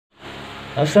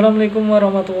Assalamualaikum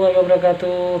warahmatullahi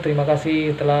wabarakatuh. Terima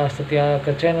kasih telah setia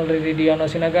ke channel Diano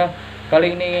Sinaga.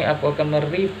 Kali ini aku akan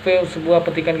mereview sebuah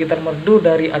petikan gitar merdu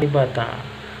dari Alip.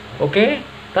 Oke,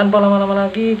 tanpa lama-lama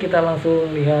lagi kita langsung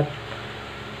lihat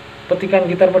petikan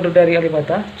gitar merdu dari Alip.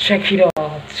 Check it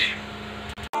out.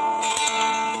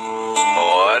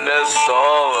 Olha só,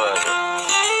 mano.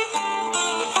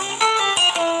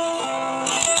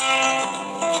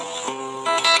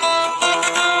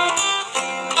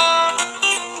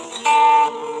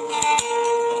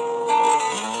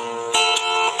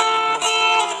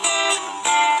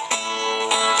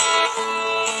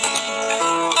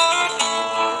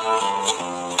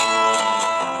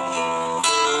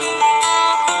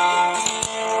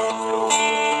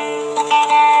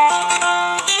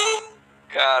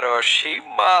 Cara, eu achei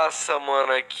massa,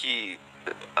 mano, aqui.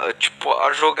 Tipo,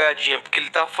 a jogadinha, porque ele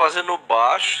tá fazendo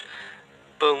baixo.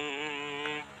 Pam,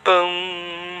 pam,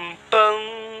 pam,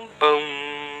 pam.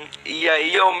 E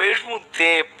aí, ao mesmo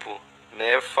tempo,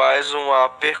 né, faz uma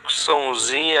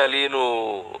percussãozinha ali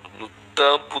no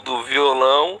tampo do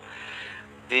violão,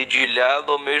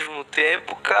 dedilhado ao mesmo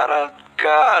tempo.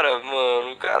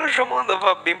 Mano, o cara já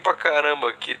mandava bem pra caramba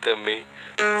aqui também.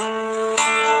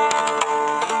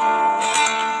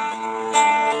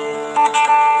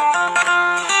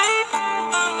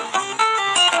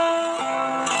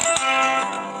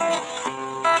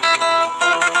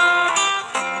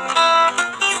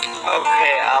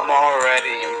 Okay, I'm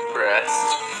already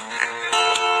impressed.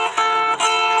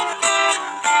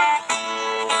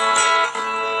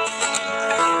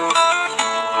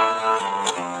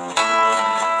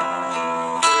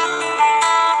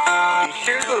 You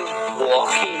hear those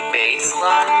walking bass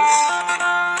lines?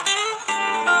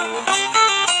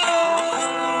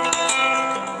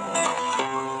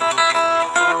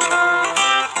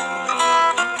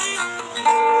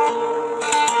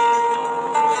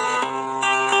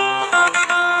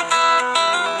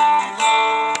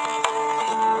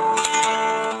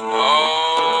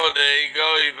 Oh, there you go.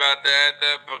 You about to add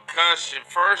that percussion.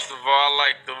 First of all, I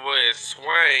like the way it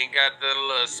swing. Got that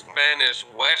little Spanish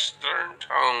Western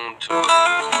tone to it.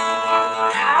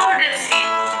 How does he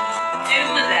do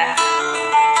that?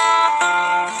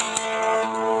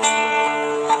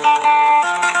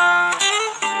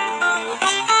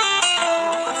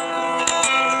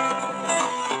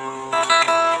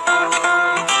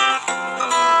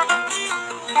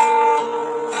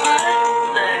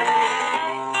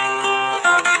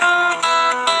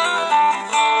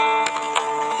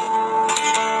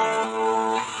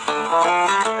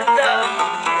 What the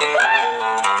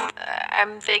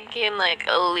I'm thinking like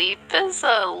Alip is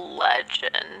a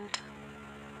legend.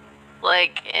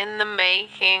 Like in the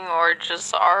making or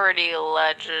just already a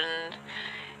legend.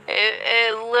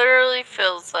 It literally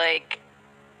feels like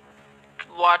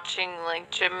watching like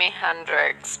Jimi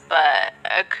Hendrix but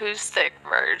acoustic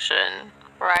version,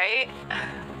 right?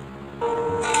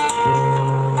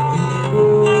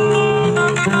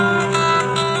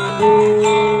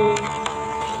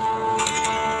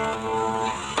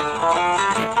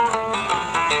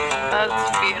 That's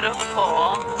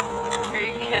beautiful. Are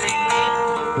you kidding me?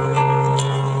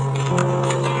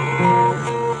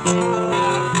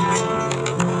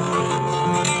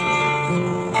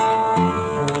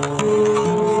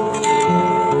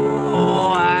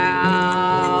 Wow.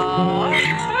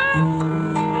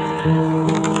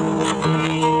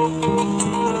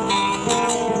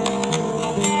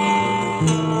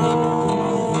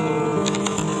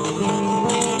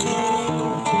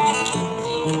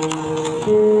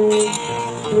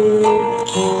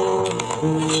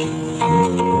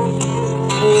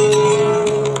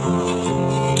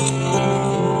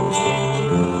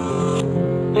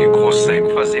 Ele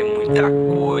consegue fazer muita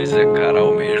coisa, cara,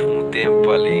 ao mesmo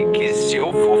tempo ali, que se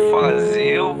eu for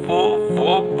fazer, eu vou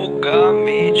bugar a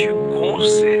mente, com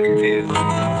certeza.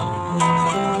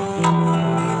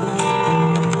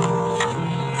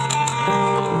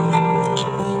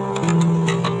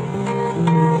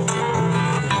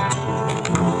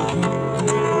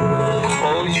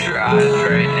 Close your eyes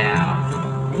right now.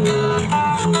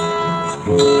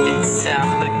 It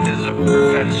sounds like there's a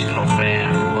professional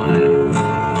band playing.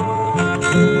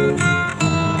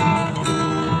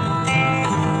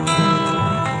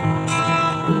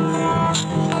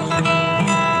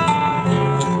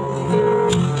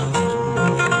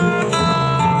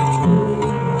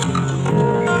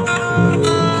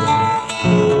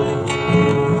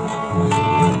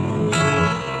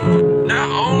 Not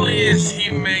only is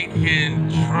he making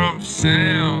drum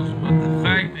sounds, but the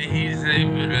fact that he's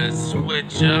able to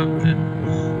switch up the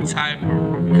type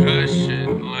of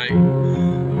percussion, like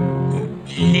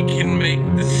he can make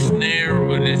the snare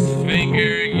with his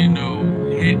finger, you know,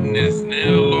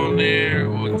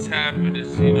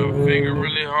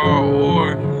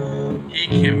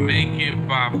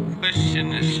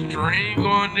 a string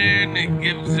on there and it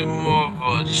gives